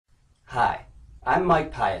Hi, I'm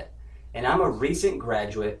Mike Pyatt, and I'm a recent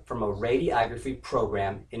graduate from a radiography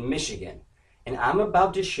program in Michigan, and I'm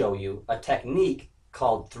about to show you a technique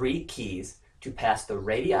called 3 keys to pass the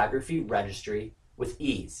radiography registry with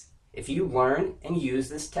ease. If you learn and use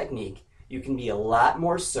this technique, you can be a lot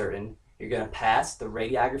more certain you're going to pass the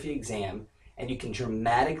radiography exam, and you can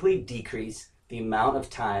dramatically decrease the amount of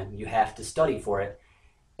time you have to study for it.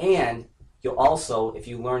 And you'll also, if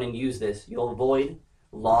you learn and use this, you'll avoid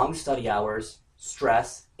long study hours,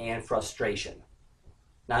 stress, and frustration.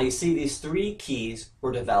 Now you see, these 3 keys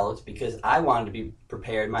were developed because I wanted to be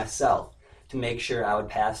prepared myself to make sure I would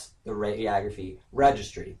pass the radiography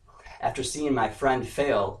registry. After seeing my friend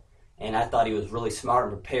fail, and I thought he was really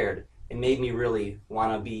smart and prepared, it made me really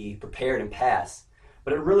want to be prepared and pass.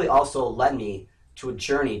 But it really also led me to a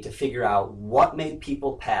journey to figure out what made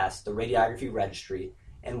people pass the radiography registry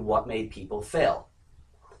and what made people fail.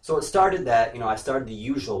 So it started that, I started the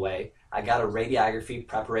usual way. I got a radiography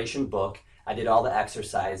preparation book. I did all the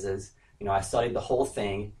exercises. I studied the whole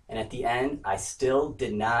thing. And at the end, I still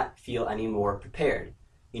did not feel any more prepared.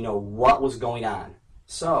 What was going on?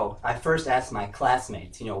 So I first asked my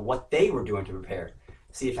classmates, what they were doing to prepare,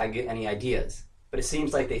 see if I could get any ideas. But it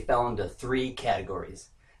seems like they fell into 3 categories.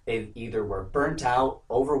 They either were burnt out,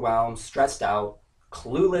 overwhelmed, stressed out,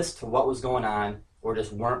 clueless to what was going on, or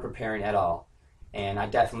just weren't preparing at all. And I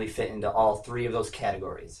definitely fit into all 3 of those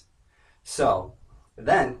categories. So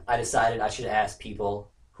then I decided I should ask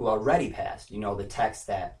people who already passed, the techs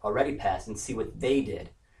that already passed, and see what they did.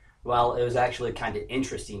 Well, it was actually kind of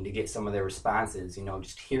interesting to get some of their responses,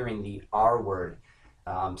 just hearing the R word.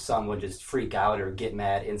 Some would just freak out or get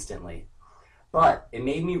mad instantly. But it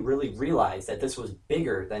made me really realize that this was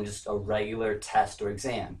bigger than just a regular test or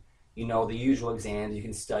exam. The usual exams, you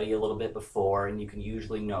can study a little bit before and you can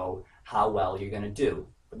usually know how well you're going to do.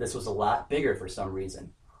 But this was a lot bigger for some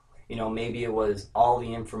reason. Maybe it was all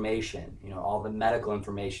the information, all the medical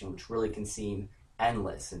information, which really can seem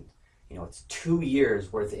endless. And, it's 2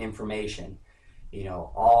 years worth of information.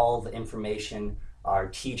 All the information our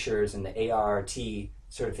teachers and the ARRT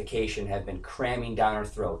certification have been cramming down our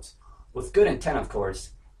throats. With good intent, of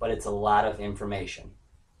course, but it's a lot of information.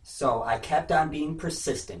 So I kept on being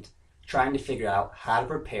persistent, trying to figure out how to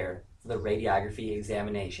prepare for the radiography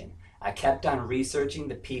examination. I kept on researching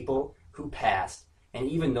the people who passed and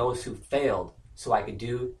even those who failed so I could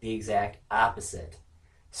do the exact opposite.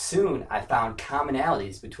 Soon I found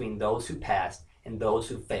commonalities between those who passed and those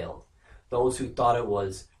who failed. Those who thought it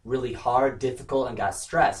was really hard, difficult, and got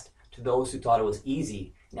stressed, to those who thought it was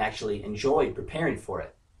easy and actually enjoyed preparing for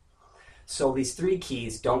it. So these 3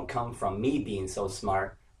 keys don't come from me being so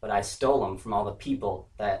smart, but I stole them from all the people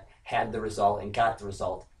that had the result and got the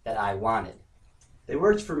result that I wanted. They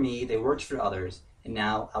worked for me, they worked for others, and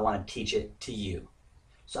now I want to teach it to you.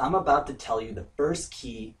 So I'm about to tell you the first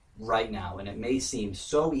key right now, and it may seem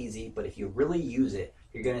so easy, but if you really use it,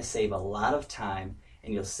 you're going to save a lot of time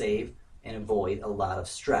and you'll save and avoid a lot of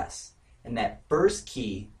stress. And that first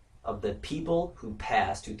key of the people who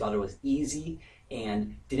passed, who thought it was easy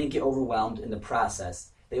and didn't get overwhelmed in the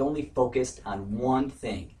process, they only focused on one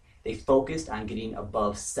thing. They focused on getting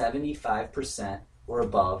above 75% or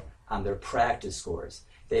above on their practice scores.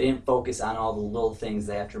 They didn't focus on all the little things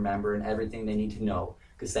they have to remember and everything they need to know,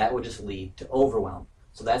 because that would just lead to overwhelm.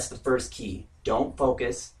 So that's the first key. Don't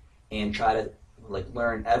focus and try to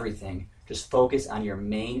learn everything. Just focus on your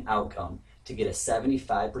main outcome to get a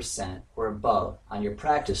 75% or above on your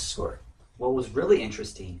practice score. What was really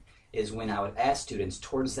interesting is when I would ask students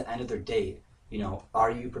towards the end of their date,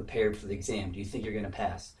 are you prepared for the exam? Do you think you're going to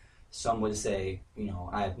pass? Some would say,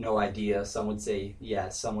 I have no idea. Some would say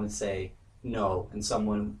yes. Some would say no. And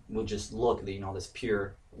someone would just look, this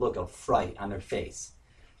pure look of fright on their face.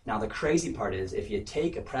 Now the crazy part is, if you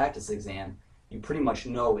take a practice exam, you pretty much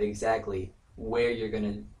know exactly how you're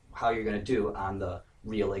going to do on the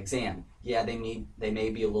real exam. Yeah, they may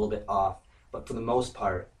be a little bit off, but for the most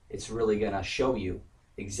part, it's really going to show you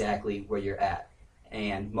exactly where you're at.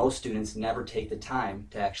 And most students never take the time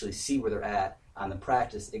to actually see where they're at on the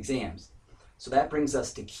practice exams. So that brings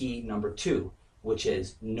us to key number 2, which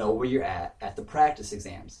is know where you're at the practice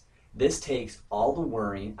exams. This takes all the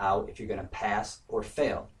worrying out if you're going to pass or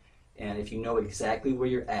fail. And if you know exactly where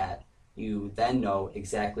you're at, you then know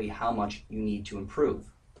exactly how much you need to improve.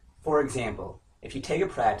 For example, if you take a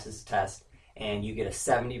practice test and you get a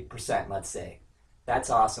 70%, let's say, that's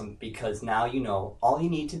awesome, because now you know all you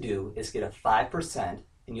need to do is get a 5%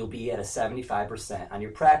 and you'll be at a 75% on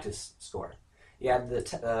your practice score. Yeah,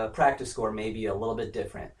 the practice score may be a little bit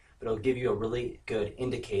different, but it'll give you a really good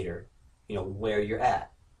indicator, where you're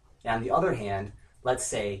at. And on the other hand, Let's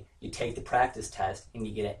say you take the practice test and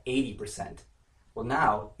you get an 80%. Well,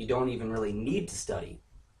 now you don't even really need to study,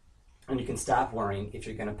 and you can stop worrying if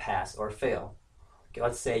you're going to pass or fail. Okay,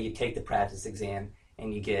 let's say you take the practice exam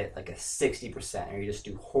and you get like a 60% or you just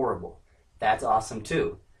do horrible. That's awesome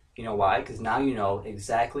too. You know why? Because now you know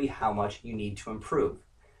exactly how much you need to improve.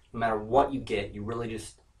 No matter what you get, you really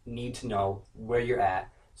just need to know where you're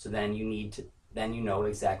at, so then you know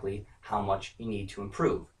exactly how much you need to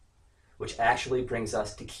improve. Which actually brings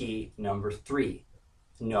us to key number 3.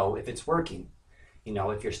 Know if it's working. You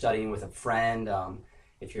know, if you're studying with a friend,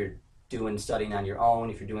 if you're studying on your own,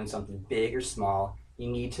 if you're doing something big or small, you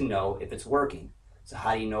need to know if it's working. So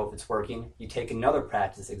how do you know if it's working? You take another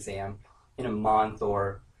practice exam in a month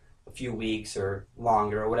or a few weeks or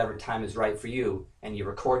longer or whatever time is right for you, and you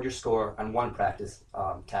record your score on one practice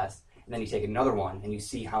test, and then you take another one and you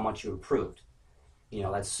see how much you improved. You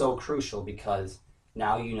know, that's so crucial because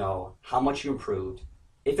now you know how much you improved,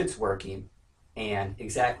 if it's working, and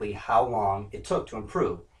exactly how long it took to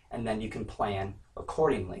improve, and then you can plan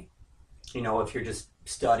accordingly. You know, if you're just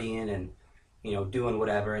studying and, you know, doing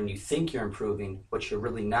whatever and you think you're improving, but you're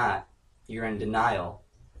really not, you're in denial.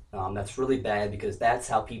 That's really bad because that's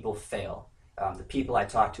how people fail. The people I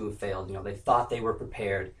talked to who failed, you know, they thought they were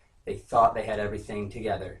prepared, they thought they had everything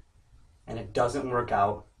together, and it doesn't work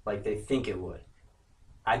out like they think it would.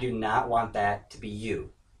 I do not want that to be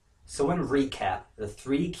you. So in recap, the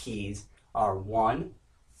 3 keys are: 1,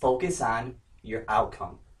 focus on your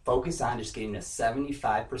outcome. Focus on just getting a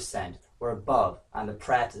 75% or above on the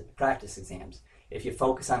practice exams. If you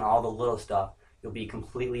focus on all the little stuff, you'll be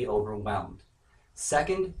completely overwhelmed.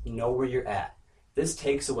 2nd, know where you're at. This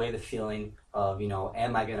takes away the feeling of, you know,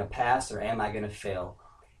 am I going to pass or am I going to fail?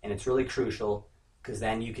 And it's really crucial because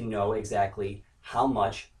then you can know exactly how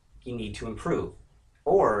much you need to improve.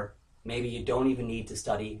 Or maybe you don't even need to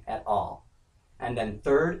study at all. And then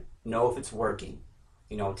 3rd, know if it's working.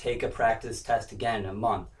 You know, take a practice test again in a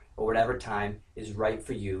month or whatever time is right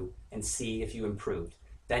for you and see if you improved.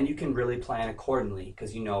 Then you can really plan accordingly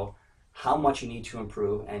because you know how much you need to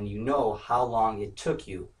improve and you know how long it took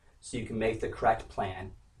you, so you can make the correct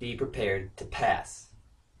plan, be prepared to pass.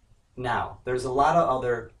 Now, there's a lot of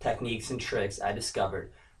other techniques and tricks I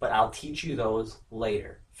discovered, but I'll teach you those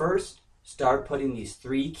later. First, start putting these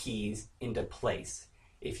 3 keys into place.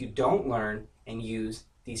 If you don't learn and use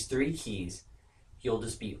these 3 keys, you'll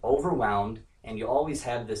just be overwhelmed, and you'll always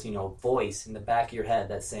have this, you know, voice in the back of your head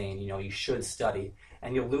that's saying, you know, you should study,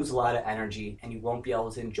 and you'll lose a lot of energy and you won't be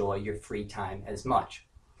able to enjoy your free time as much.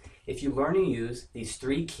 If you learn and use these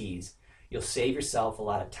 3 keys, you'll save yourself a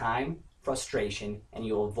lot of time, frustration, and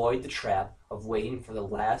you'll avoid the trap of waiting for the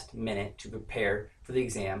last minute to prepare for the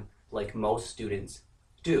exam like most students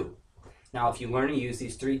do. Now, if you learn to use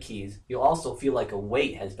these 3 keys, you'll also feel like a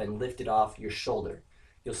weight has been lifted off your shoulder.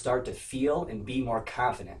 You'll start to feel and be more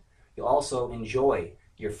confident. You'll also enjoy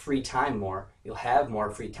your free time more. You'll have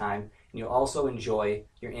more free time, and you'll also enjoy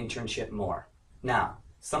your internship more. Now,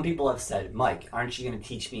 some people have said, Mike, aren't you going to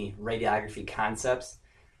teach me radiography concepts?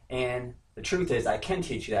 And the truth is, I can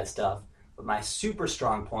teach you that stuff, but my super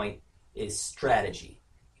strong point is strategy.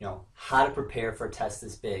 You know, how to prepare for a test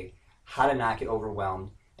this big, how to not get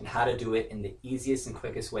overwhelmed, and how to do it in the easiest and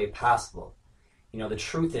quickest way possible. You know, the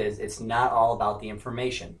truth is, it's not all about the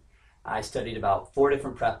information. I studied about 4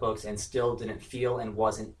 different prep books and still didn't feel and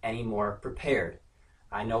wasn't any more prepared.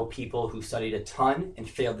 I know people who studied a ton and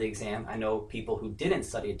failed the exam. I know people who didn't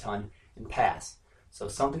study a ton and passed. So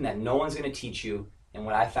something that no one's going to teach you, and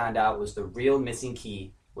what I found out was the real missing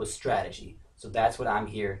key was strategy. So that's what I'm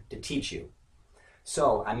here to teach you.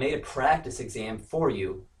 So I made a practice exam for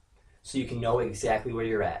you so you can know exactly where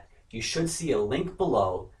you're at. You should see a link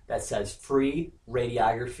below that says free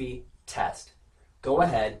radiography test. Go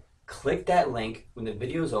ahead, click that link when the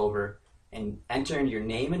video is over and enter in your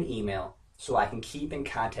name and email so I can keep in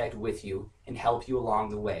contact with you and help you along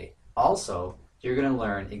the way. Also, you're going to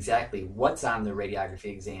learn exactly what's on the radiography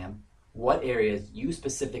exam, what areas you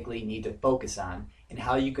specifically need to focus on, and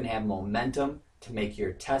how you can have momentum to make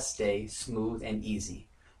your test day smooth and easy.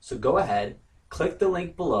 So go ahead, click the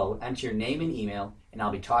link below, enter your name and email, and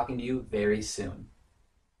I'll be talking to you very soon.